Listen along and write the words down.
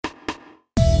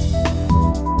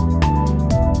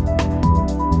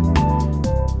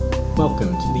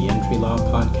welcome to the Entry Law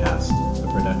Podcast,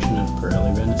 a production of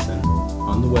Pirelli Renison,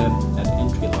 on the web at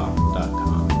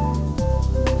entrylaw.com.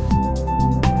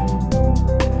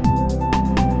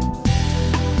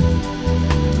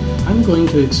 I'm going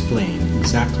to explain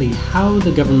exactly how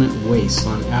the government wastes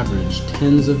on average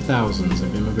tens of thousands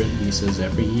of immigrant visas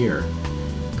every year,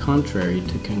 contrary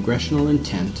to congressional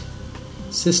intent,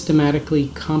 systematically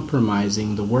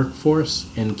compromising the workforce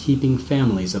and keeping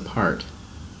families apart.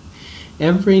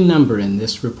 Every number in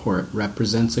this report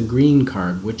represents a green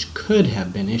card which could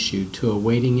have been issued to a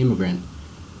waiting immigrant,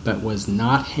 but was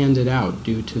not handed out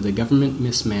due to the government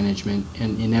mismanagement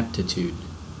and ineptitude.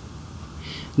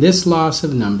 This loss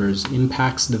of numbers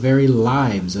impacts the very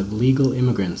lives of legal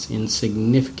immigrants in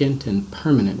significant and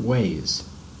permanent ways.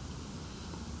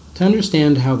 To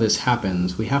understand how this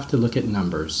happens, we have to look at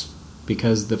numbers,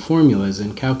 because the formulas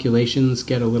and calculations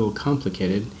get a little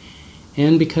complicated,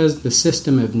 and because the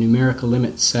system of numerical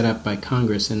limits set up by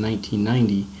Congress in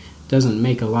 1990 doesn't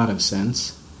make a lot of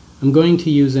sense. I'm going to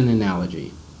use an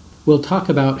analogy. We'll talk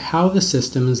about how the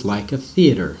system is like a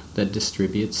theater that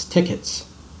distributes tickets.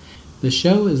 The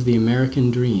show is the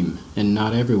American dream, and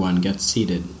not everyone gets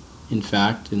seated. In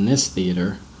fact, in this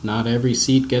theater, not every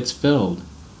seat gets filled,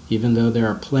 even though there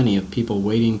are plenty of people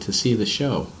waiting to see the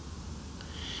show.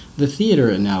 The theater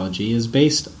analogy is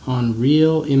based on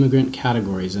real immigrant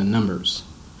categories and numbers.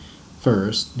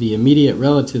 First, the immediate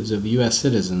relatives of U.S.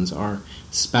 citizens are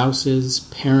spouses,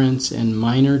 parents, and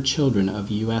minor children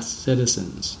of U.S.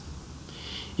 citizens.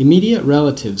 Immediate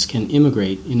relatives can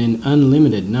immigrate in an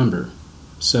unlimited number,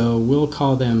 so we'll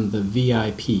call them the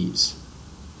VIPs.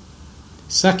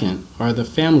 Second are the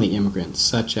family immigrants,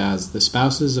 such as the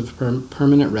spouses of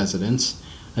permanent residents,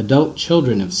 adult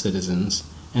children of citizens,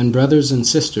 and brothers and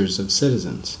sisters of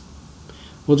citizens.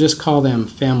 We'll just call them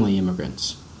family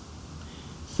immigrants.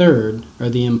 Third are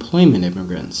the employment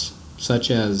immigrants,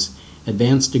 such as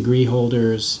advanced degree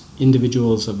holders,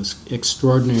 individuals of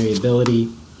extraordinary ability,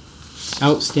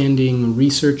 outstanding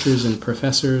researchers and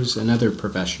professors, and other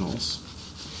professionals.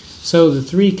 So the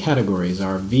three categories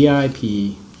are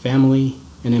VIP, family,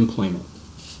 and employment.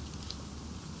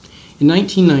 In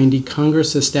 1990,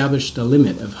 Congress established a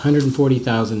limit of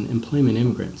 140,000 employment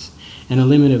immigrants and a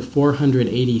limit of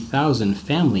 480,000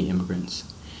 family immigrants,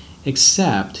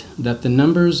 except that the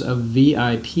numbers of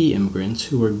VIP immigrants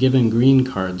who were given green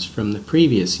cards from the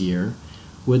previous year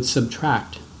would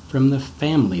subtract from the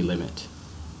family limit.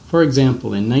 For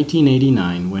example, in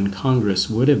 1989, when Congress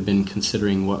would have been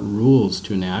considering what rules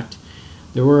to enact,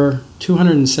 there were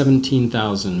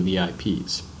 217,000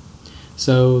 VIPs.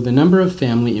 So the number of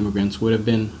family immigrants would have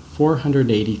been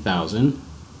 480,000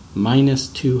 minus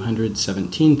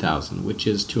 217,000, which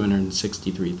is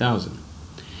 263,000.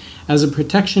 As a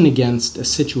protection against a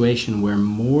situation where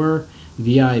more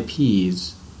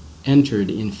VIPs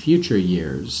entered in future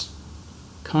years,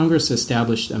 Congress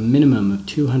established a minimum of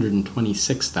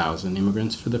 226,000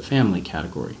 immigrants for the family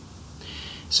category.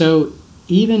 So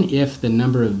even if the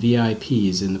number of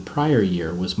VIPs in the prior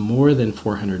year was more than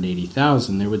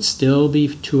 480,000, there would still be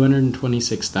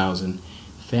 226,000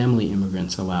 family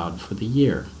immigrants allowed for the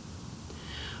year.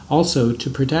 Also, to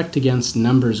protect against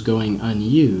numbers going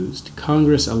unused,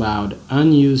 Congress allowed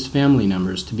unused family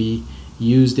numbers to be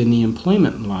used in the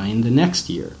employment line the next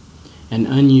year, and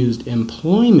unused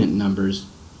employment numbers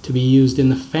to be used in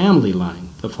the family line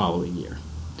the following year.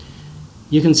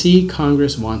 You can see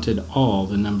Congress wanted all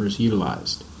the numbers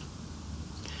utilized.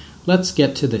 Let's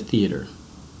get to the theater.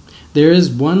 There is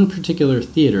one particular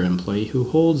theater employee who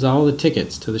holds all the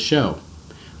tickets to the show.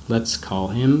 Let's call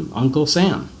him Uncle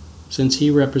Sam, since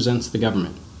he represents the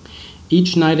government.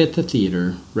 Each night at the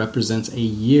theater represents a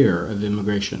year of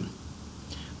immigration.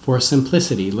 For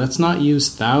simplicity, let's not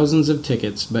use thousands of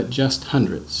tickets, but just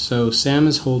hundreds. So Sam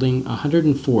is holding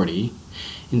 140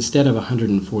 instead of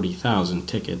 140,000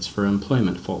 tickets for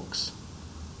employment folks.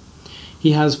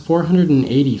 He has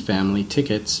 480 family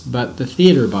tickets, but the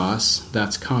theater boss,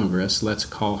 that's Congress, let's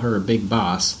call her a big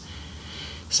boss,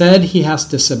 said he has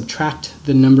to subtract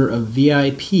the number of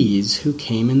VIPs who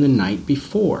came in the night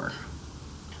before.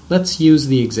 Let's use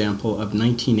the example of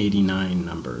 1989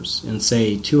 numbers and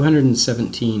say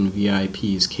 217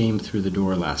 VIPs came through the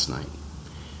door last night.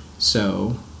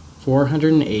 So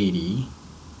 480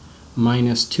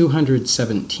 minus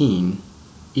 217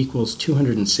 equals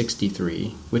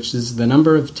 263, which is the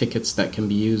number of tickets that can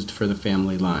be used for the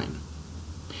family line.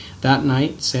 That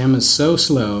night, Sam is so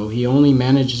slow he only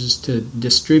manages to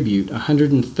distribute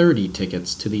 130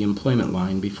 tickets to the employment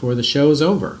line before the show is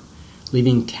over,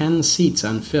 leaving 10 seats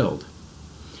unfilled.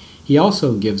 He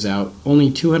also gives out only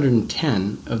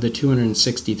 210 of the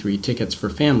 263 tickets for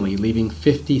family, leaving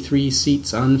 53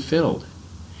 seats unfilled.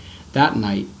 That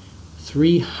night,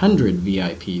 300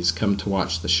 VIPs come to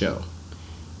watch the show.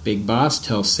 Big Boss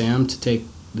tells Sam to take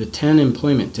the 10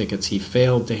 employment tickets he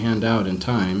failed to hand out in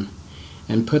time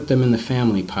and put them in the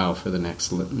family pile for the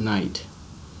next night,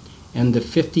 and the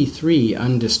 53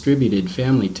 undistributed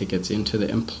family tickets into the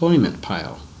employment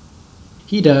pile.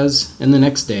 He does, and the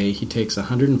next day he takes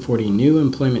 140 new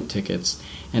employment tickets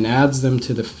and adds them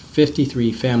to the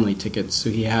 53 family tickets, so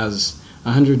he has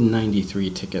 193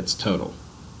 tickets total.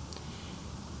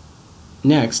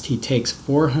 Next, he takes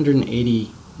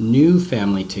 480 new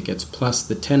family tickets plus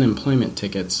the 10 employment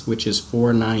tickets, which is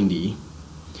 490.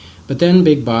 But then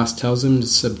Big Boss tells him to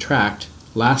subtract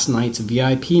last night's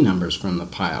VIP numbers from the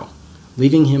pile,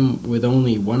 leaving him with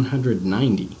only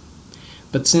 190.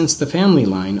 But since the family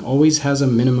line always has a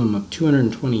minimum of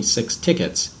 226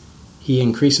 tickets, he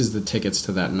increases the tickets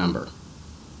to that number.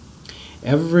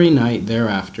 Every night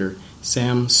thereafter,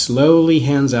 Sam slowly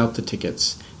hands out the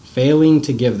tickets, failing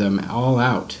to give them all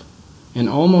out, and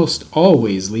almost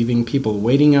always leaving people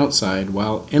waiting outside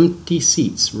while empty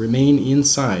seats remain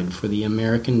inside for the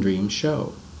American Dream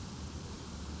show.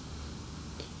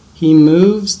 He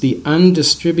moves the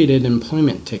undistributed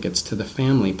employment tickets to the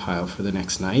family pile for the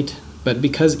next night, but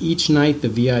because each night the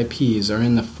VIPs are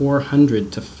in the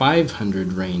 400 to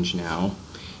 500 range now,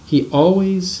 he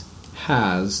always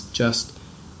has just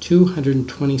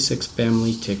 226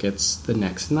 family tickets the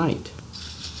next night.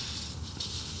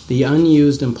 The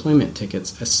unused employment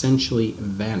tickets essentially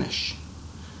vanish.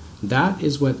 That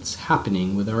is what's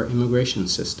happening with our immigration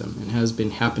system and has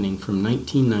been happening from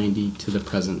 1990 to the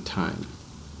present time.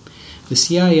 The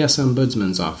CIS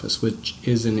Ombudsman's Office, which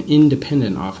is an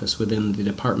independent office within the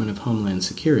Department of Homeland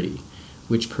Security,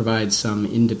 which provides some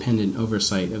independent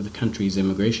oversight of the country's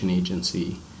immigration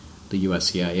agency, the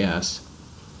USCIS,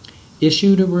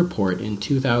 issued a report in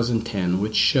 2010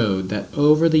 which showed that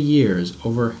over the years,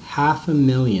 over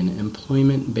 500,000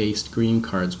 employment-based green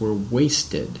cards were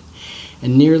wasted,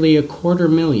 and nearly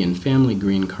 250,000 family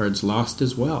green cards lost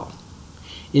as well.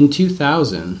 In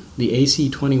 2000, the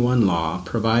AC-21 law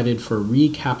provided for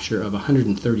recapture of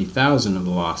 130,000 of the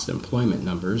lost employment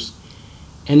numbers,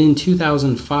 and in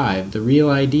 2005, the Real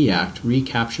ID Act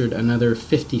recaptured another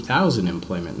 50,000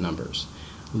 employment numbers,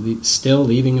 still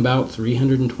leaving about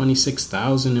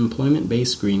 326,000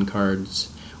 employment-based green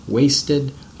cards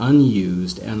wasted,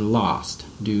 unused, and lost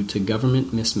due to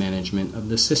government mismanagement of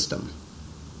the system.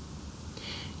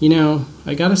 You know,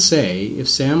 I gotta say, if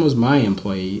Sam was my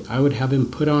employee, I would have him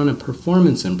put on a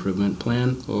performance improvement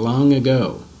plan long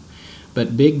ago.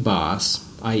 But Big Boss,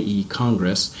 i.e.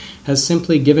 Congress, has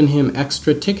simply given him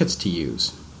extra tickets to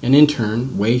use, and in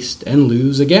turn waste and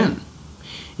lose again.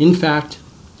 In fact,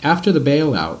 after the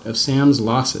bailout of Sam's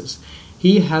losses,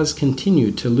 he has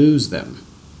continued to lose them.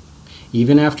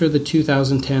 Even after the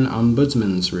 2010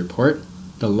 Ombudsman's report,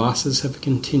 the losses have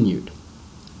continued.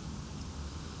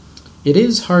 It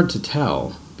is hard to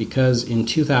tell because in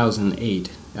 2008,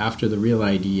 after the Real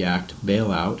ID Act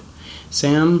bailout,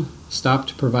 Sam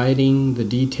stopped providing the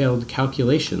detailed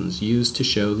calculations used to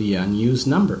show the unused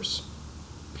numbers.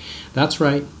 That's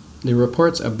right, the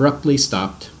reports abruptly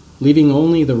stopped, leaving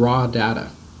only the raw data.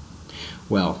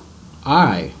 Well,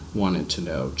 I wanted to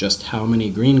know just how many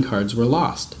green cards were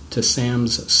lost to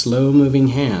Sam's slow-moving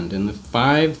hand in the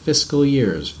 5 fiscal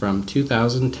years from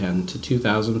 2010 to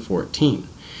 2014.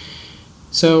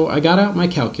 So I got out my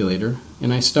calculator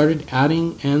and I started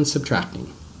adding and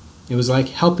subtracting. It was like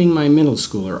helping my middle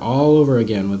schooler all over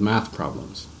again with math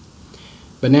problems.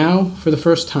 But now, for the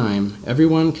first time,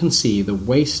 everyone can see the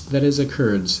waste that has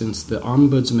occurred since the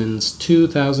Ombudsman's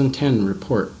 2010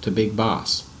 report to Big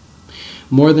Boss.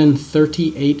 More than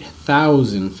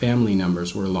 38,000 family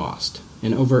numbers were lost,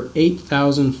 and over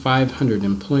 8,500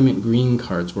 employment green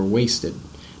cards were wasted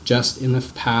just in the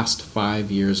past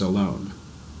 5 years alone.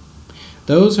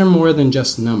 Those are more than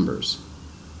just numbers.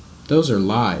 Those are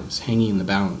lives hanging in the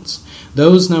balance.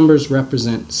 Those numbers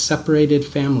represent separated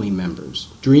family members,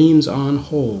 dreams on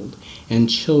hold, and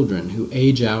children who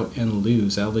age out and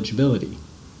lose eligibility.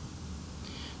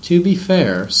 To be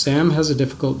fair, Sam has a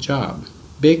difficult job.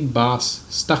 Big Boss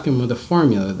stuck him with a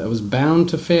formula that was bound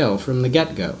to fail from the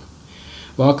get-go.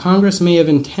 While Congress may have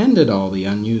intended all the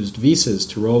unused visas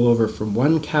to roll over from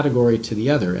one category to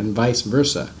the other and vice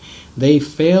versa, they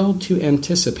failed to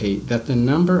anticipate that the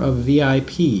number of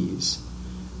VIPs,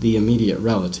 the immediate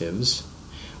relatives,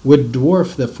 would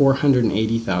dwarf the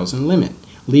 480,000 limit,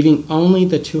 leaving only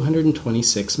the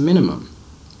 226 minimum.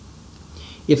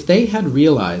 If they had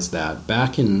realized that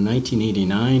back in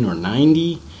 1989 or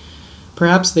 90,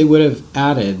 Perhaps they would have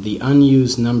added the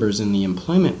unused numbers in the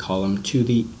employment column to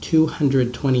the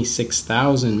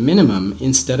 226,000 minimum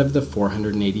instead of the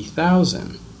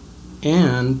 480,000,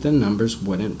 and the numbers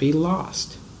wouldn't be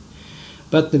lost.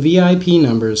 But the VIP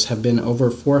numbers have been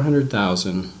over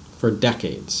 400,000 for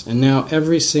decades, and now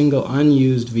every single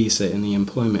unused visa in the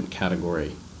employment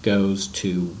category goes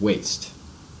to waste.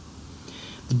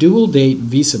 The dual date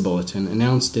visa bulletin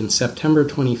announced in September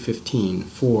 2015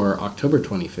 for October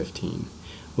 2015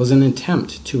 was an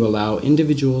attempt to allow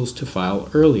individuals to file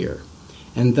earlier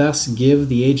and thus give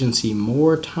the agency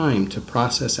more time to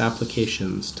process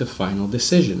applications to final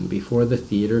decision before the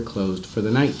theater closed for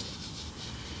the night.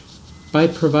 By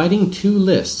providing two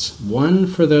lists, one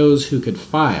for those who could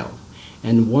file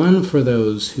and one for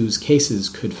those whose cases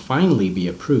could finally be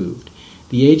approved,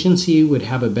 the agency would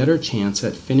have a better chance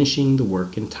at finishing the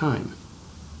work in time.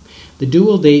 The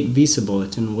dual date visa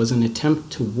bulletin was an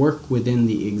attempt to work within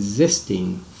the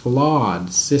existing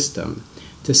flawed system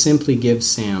to simply give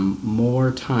SAM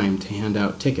more time to hand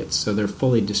out tickets so they're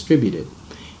fully distributed,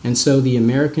 and so the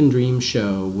American Dream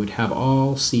show would have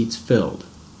all seats filled.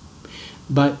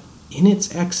 But in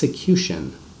its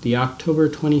execution, the October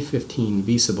 2015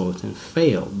 visa bulletin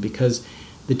failed because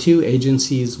the two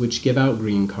agencies which give out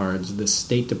green cards, the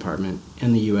State Department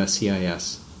and the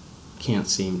USCIS, can't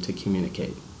seem to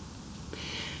communicate.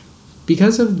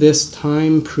 Because of this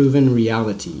time-proven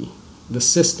reality, the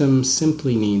system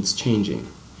simply needs changing.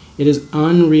 It is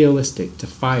unrealistic to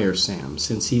fire Sam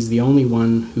since he's the only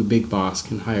one who Big Boss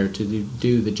can hire to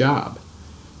do the job.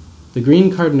 The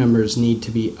green card numbers need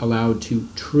to be allowed to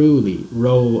truly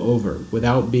roll over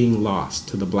without being lost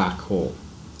to the black hole.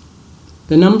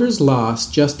 The numbers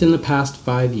lost just in the past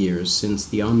 5 years since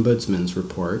the Ombudsman's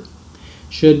report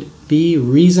should be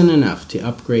reason enough to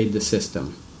upgrade the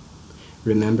system.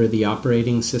 Remember the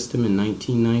operating system in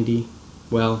 1990?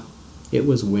 Well, it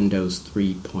was Windows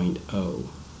 3.0.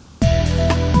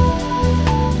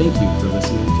 Thank you for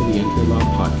listening to the Entry Law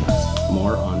Podcast.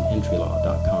 More on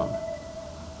entrylaw.com.